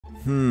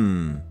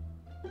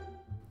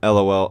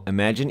LOL,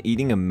 imagine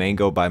eating a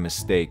mango by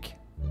mistake.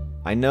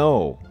 I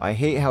know, I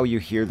hate how you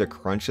hear the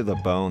crunch of the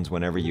bones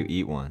whenever you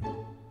eat one.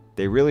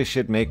 They really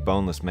should make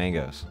boneless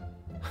mangoes.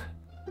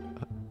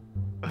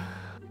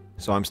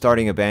 So I'm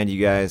starting a band, you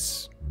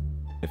guys.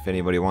 If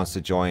anybody wants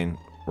to join,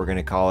 we're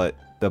gonna call it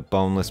the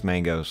Boneless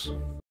Mangoes.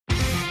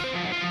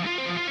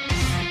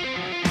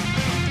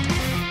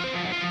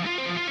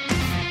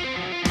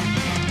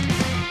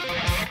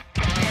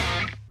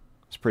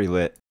 It's pretty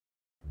lit.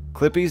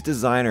 Clippy's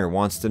designer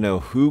wants to know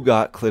who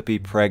got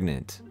Clippy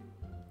pregnant.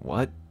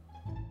 What?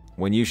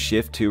 When you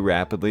shift too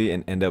rapidly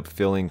and end up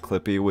filling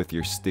Clippy with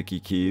your sticky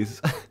keys?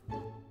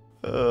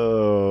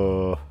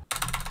 Oh.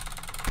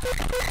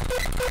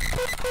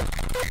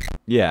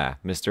 Yeah,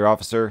 Mr.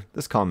 Officer,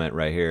 this comment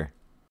right here.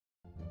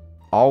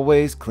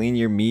 Always clean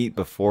your meat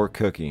before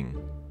cooking.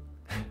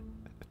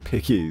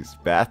 Piggies,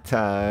 bath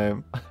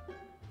time.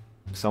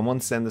 Someone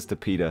send this to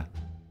PETA.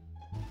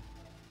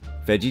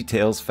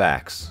 VeggieTales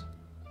facts.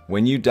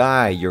 When you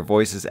die, your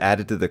voice is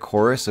added to the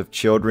chorus of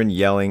children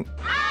yelling,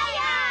 "Aye,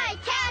 aye,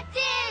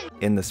 Captain!"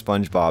 in the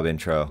SpongeBob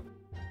intro.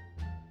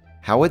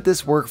 How would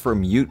this work for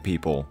mute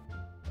people?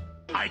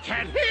 I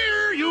can't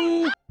hear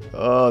you!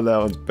 Oh, that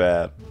one's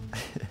bad.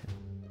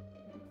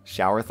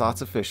 Shower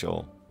Thoughts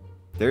official.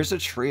 There's a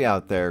tree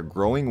out there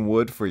growing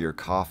wood for your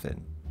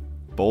coffin.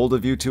 Bold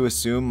of you to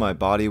assume my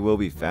body will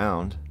be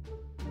found.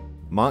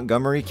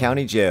 Montgomery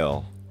County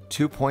Jail.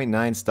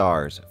 2.9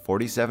 stars,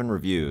 47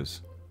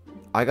 reviews.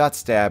 I got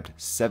stabbed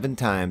 7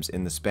 times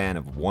in the span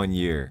of 1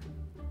 year.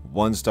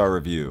 1-star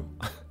review.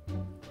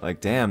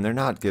 Like, damn, they're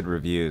not good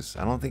reviews.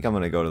 I don't think I'm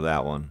gonna go to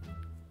that one.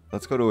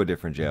 Let's go to a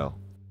different jail.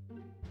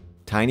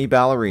 Tiny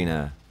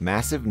Ballerina,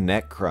 massive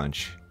neck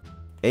crunch.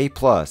 A+,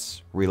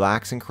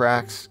 relax and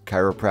cracks,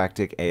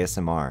 chiropractic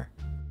ASMR.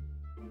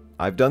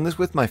 I've done this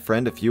with my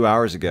friend a few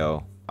hours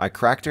ago. I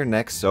cracked her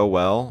neck so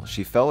well,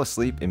 she fell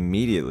asleep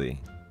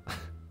immediately.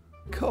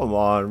 Come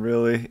on,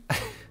 really?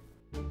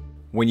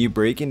 When you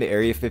break into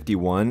Area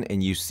 51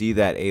 and you see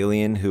that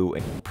alien who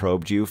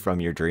probed you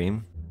from your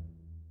dream.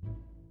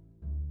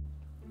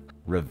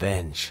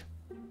 Revenge.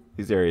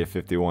 These Area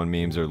 51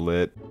 memes are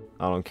lit.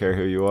 I don't care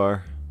who you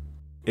are.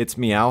 It's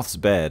Meowth's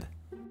bed.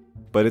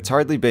 But it's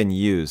hardly been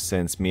used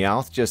since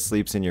Meowth just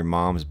sleeps in your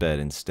mom's bed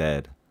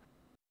instead.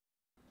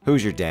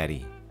 Who's your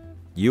daddy?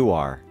 You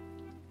are.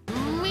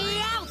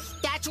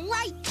 Meowth, that's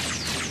right!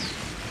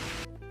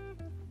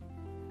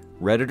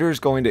 Redditors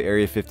going to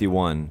Area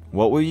 51.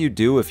 What will you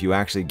do if you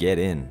actually get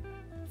in?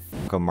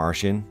 Fuck a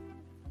Martian?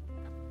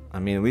 I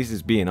mean, at least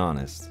it's being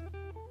honest.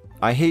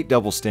 I hate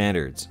double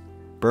standards.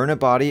 Burn a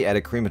body at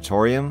a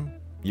crematorium?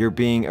 You're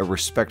being a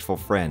respectful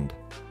friend.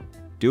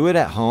 Do it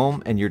at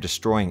home and you're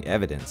destroying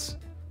evidence.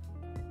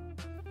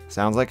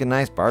 Sounds like a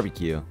nice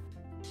barbecue.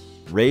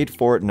 Raid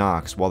Fort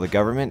Knox while the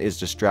government is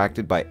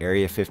distracted by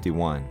Area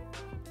 51.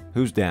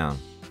 Who's down?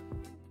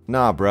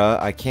 Nah, bruh,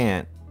 I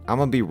can't. I'm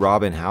gonna be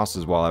robbing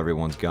houses while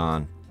everyone's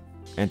gone.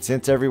 And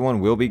since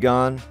everyone will be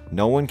gone,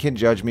 no one can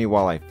judge me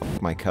while I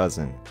fuck my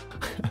cousin.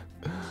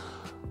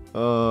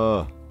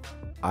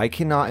 I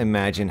cannot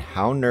imagine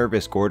how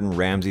nervous Gordon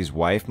Ramsay's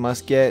wife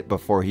must get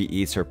before he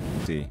eats her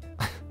pussy.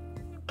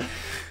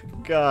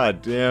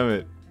 God damn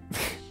it.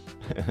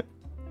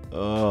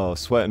 Oh,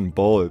 sweating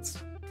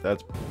bullets.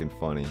 That's fucking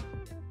funny.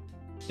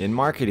 In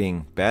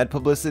marketing, bad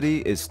publicity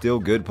is still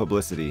good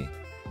publicity.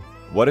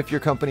 What if your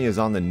company is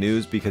on the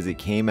news because it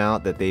came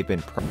out that they've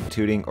been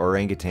prostituting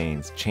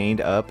orangutans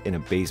chained up in a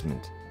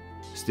basement?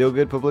 Still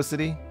good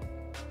publicity?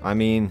 I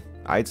mean,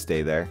 I'd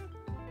stay there.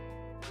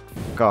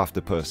 Fuck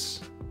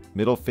octopus.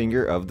 Middle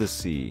finger of the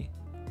sea.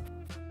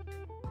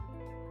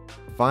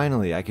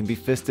 Finally, I can be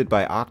fisted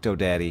by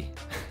Octodaddy.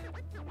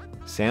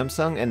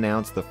 Samsung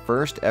announced the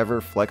first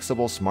ever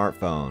flexible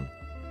smartphone.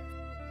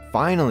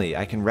 Finally,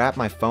 I can wrap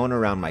my phone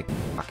around my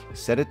cock,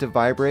 set it to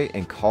vibrate,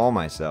 and call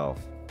myself.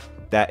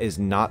 That is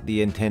not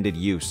the intended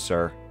use,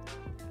 sir.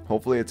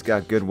 Hopefully it's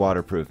got good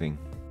waterproofing.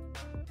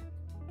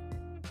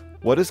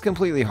 What is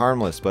completely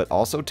harmless but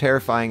also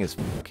terrifying as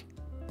fuck?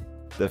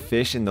 The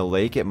fish in the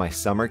lake at my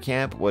summer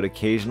camp would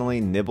occasionally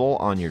nibble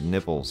on your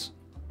nipples.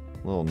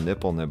 Little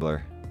nipple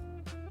nibbler.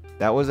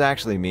 That was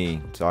actually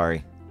me,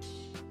 sorry.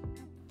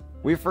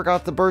 We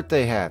forgot the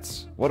birthday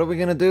hats. What are we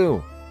gonna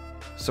do?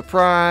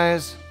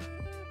 Surprise!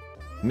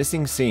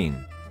 Missing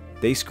scene.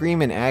 They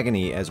scream in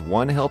agony as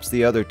one helps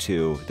the other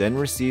two, then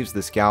receives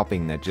the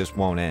scalping that just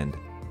won't end.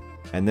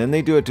 And then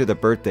they do it to the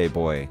birthday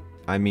boy.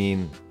 I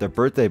mean, the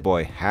birthday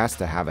boy has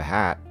to have a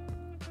hat.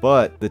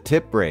 But the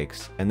tip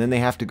breaks, and then they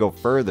have to go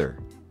further.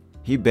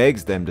 He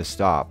begs them to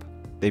stop.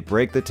 They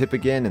break the tip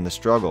again in the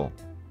struggle.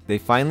 They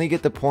finally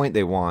get the point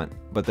they want,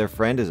 but their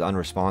friend is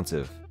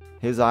unresponsive.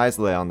 His eyes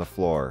lay on the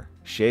floor,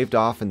 shaved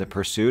off in the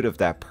pursuit of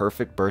that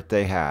perfect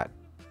birthday hat.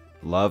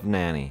 Love,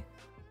 Nanny.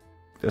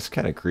 That's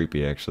kind of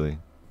creepy, actually.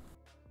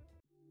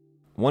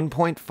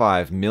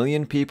 1.5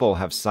 million people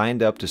have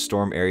signed up to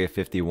storm Area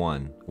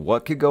 51.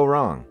 What could go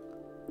wrong?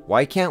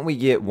 Why can't we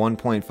get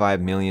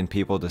 1.5 million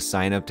people to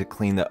sign up to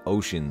clean the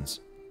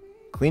oceans?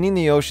 Cleaning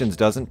the oceans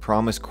doesn't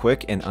promise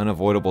quick and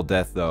unavoidable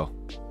death, though.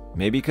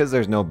 Maybe because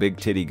there's no big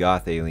titty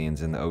goth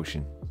aliens in the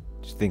ocean.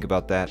 Just think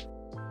about that.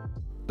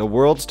 The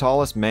world's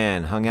tallest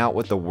man hung out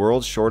with the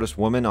world's shortest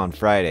woman on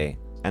Friday,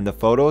 and the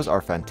photos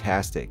are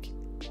fantastic.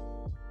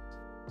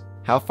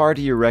 How far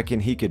do you reckon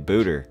he could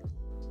boot her?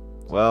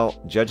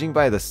 Well, judging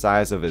by the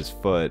size of his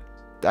foot,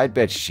 I'd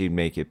bet she'd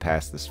make it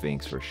past the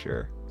Sphinx for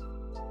sure.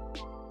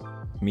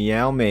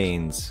 Meow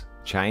Main's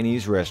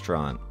Chinese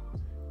restaurant.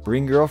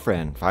 Bring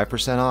girlfriend,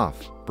 5%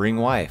 off. Bring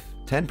wife,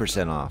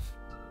 10% off.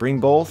 Bring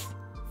both,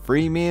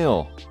 free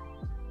meal.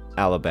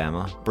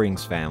 Alabama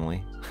brings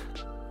family.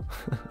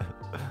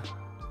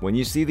 When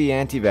you see the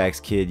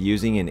anti-vax kid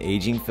using an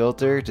aging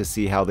filter to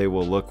see how they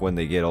will look when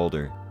they get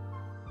older.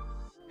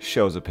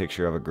 Shows a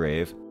picture of a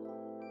grave.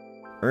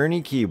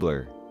 Ernie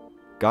Keebler.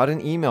 Got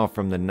an email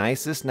from the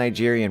nicest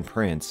Nigerian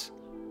prince.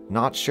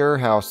 Not sure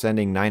how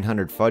sending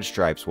 900 fudge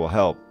stripes will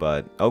help,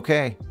 but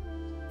okay.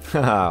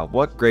 Haha,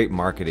 what great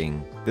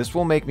marketing. This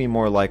will make me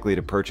more likely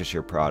to purchase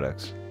your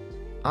products.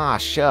 Ah,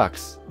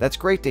 shucks. That's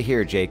great to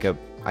hear, Jacob.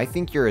 I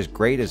think you're as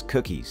great as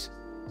cookies.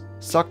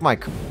 Suck my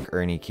cock,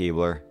 Ernie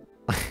Keebler.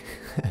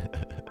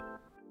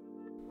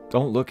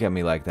 Don't look at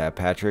me like that,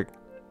 Patrick.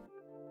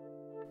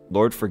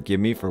 Lord, forgive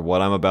me for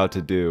what I'm about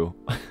to do.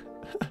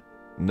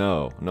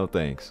 No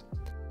thanks.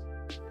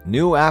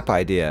 New app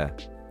idea.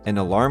 An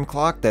alarm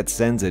clock that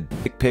sends a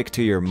dick pic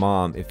to your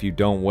mom if you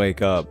don't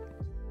wake up.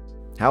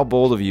 How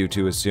bold of you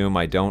to assume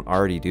I don't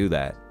already do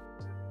that.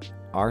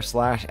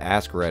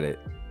 r/ask Reddit.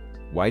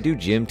 Why do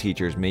gym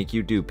teachers make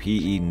you do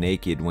PE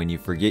naked when you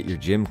forget your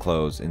gym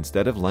clothes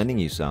instead of lending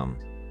you some?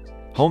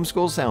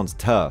 Homeschool sounds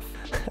tough.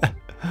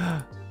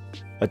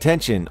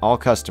 Attention all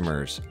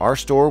customers, our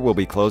store will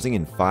be closing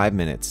in 5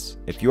 minutes.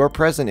 If you are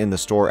present in the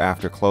store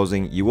after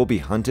closing, you will be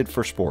hunted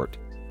for sport.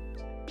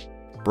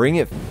 Bring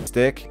it,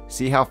 stick.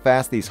 See how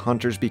fast these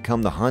hunters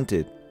become the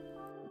hunted.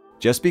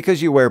 Just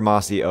because you wear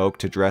mossy oak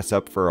to dress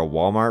up for a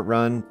Walmart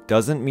run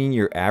doesn't mean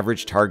your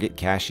average Target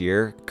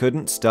cashier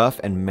couldn't stuff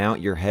and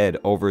mount your head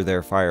over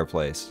their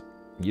fireplace.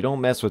 You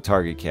don't mess with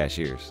Target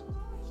cashiers.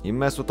 You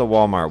mess with the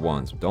Walmart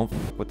ones. Don't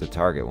f with the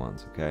Target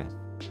ones, okay?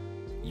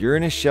 You're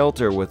in a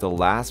shelter with the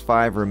last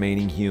 5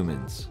 remaining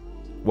humans.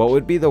 What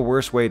would be the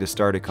worst way to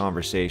start a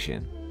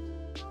conversation?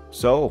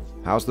 So,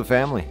 how's the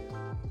family?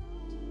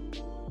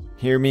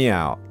 Hear me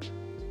out.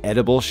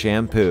 Edible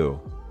shampoo.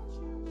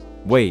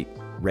 Wait,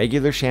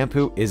 regular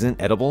shampoo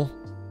isn't edible?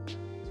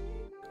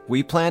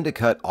 We plan to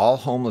cut all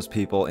homeless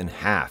people in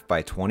half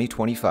by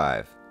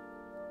 2025.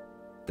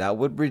 That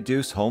would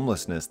reduce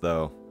homelessness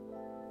though.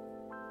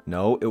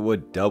 No, it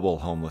would double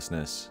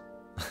homelessness.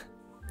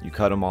 You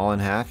cut them all in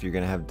half, you're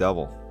gonna have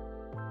double.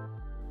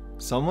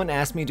 Someone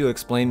asked me to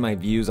explain my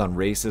views on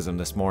racism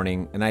this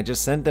morning, and I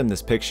just sent them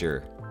this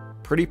picture.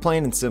 Pretty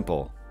plain and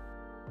simple.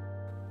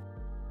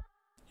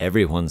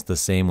 Everyone's the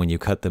same when you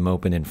cut them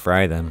open and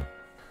fry them.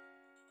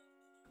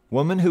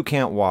 Woman who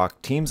can't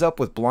walk teams up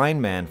with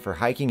blind man for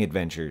hiking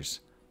adventures.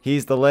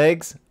 He's the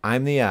legs,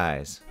 I'm the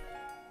eyes.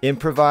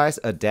 Improvise,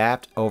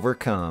 adapt,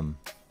 overcome.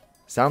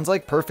 Sounds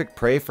like perfect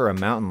prey for a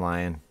mountain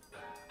lion.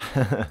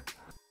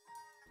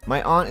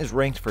 My aunt is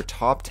ranked for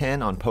top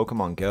 10 on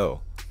Pokemon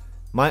Go.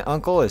 My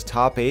uncle is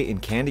top 8 in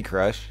Candy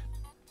Crush.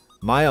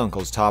 My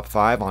uncle's top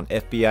 5 on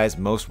FBI's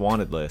most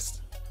wanted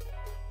list.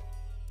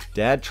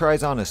 Dad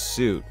tries on a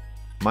suit.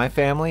 My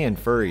family and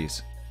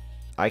furries.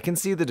 I can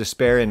see the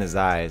despair in his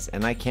eyes,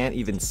 and I can't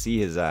even see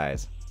his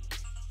eyes.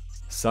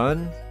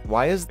 Son,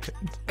 why is...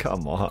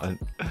 Come on.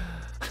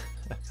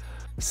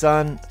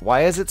 Son,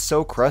 why is it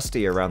so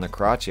crusty around the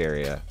crotch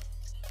area?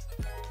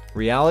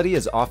 Reality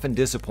is often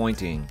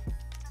disappointing.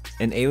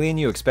 An alien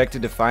you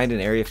expected to find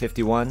in Area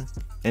 51,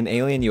 an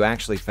alien you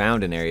actually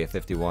found in Area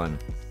 51.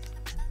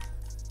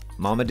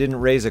 Mama didn't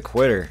raise a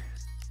quitter.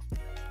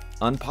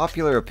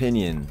 Unpopular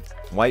opinion.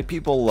 White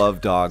people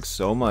love dogs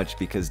so much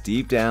because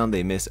deep down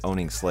they miss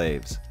owning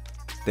slaves.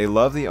 They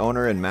love the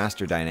owner and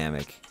master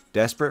dynamic,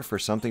 desperate for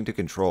something to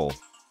control.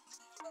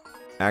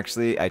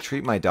 Actually, I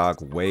treat my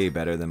dog way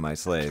better than my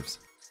slaves.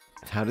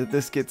 How did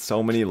this get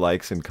so many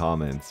likes and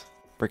comments?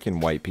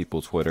 Frickin' white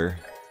people Twitter.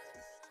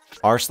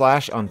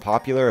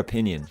 r/unpopular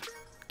opinion.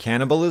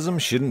 Cannibalism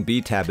shouldn't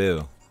be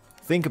taboo.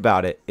 Think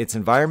about it, it's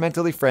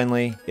environmentally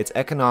friendly, it's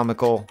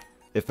economical.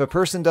 If a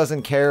person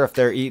doesn't care if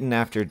they're eaten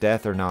after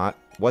death or not,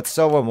 what's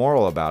so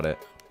immoral about it?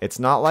 It's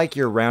not like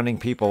you're rounding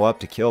people up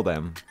to kill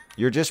them.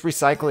 You're just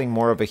recycling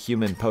more of a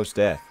human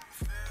post-death.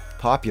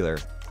 Popular.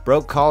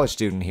 Broke college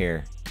student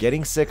here.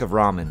 Getting sick of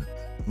ramen.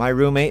 My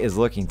roommate is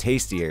looking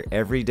tastier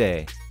every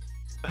day.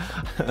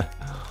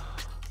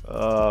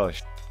 Oh,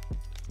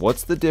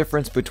 what's the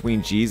difference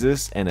between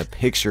Jesus and a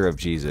picture of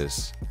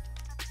Jesus?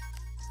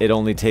 It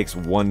only takes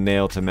one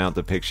nail to mount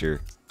the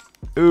picture.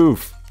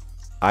 Oof.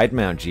 I'd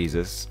mount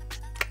Jesus.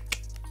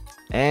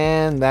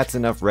 And that's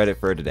enough Reddit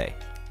for today.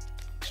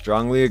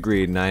 Strongly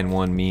agreed,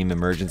 9-1 meme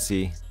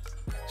emergency.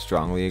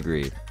 Strongly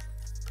agreed.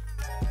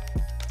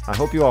 I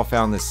hope you all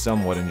found this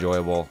somewhat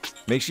enjoyable.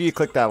 Make sure you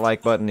click that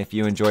like button if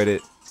you enjoyed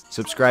it.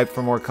 Subscribe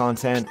for more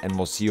content, and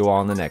we'll see you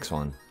all in the next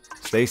one.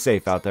 Stay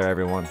safe out there,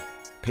 everyone.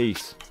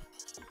 Peace.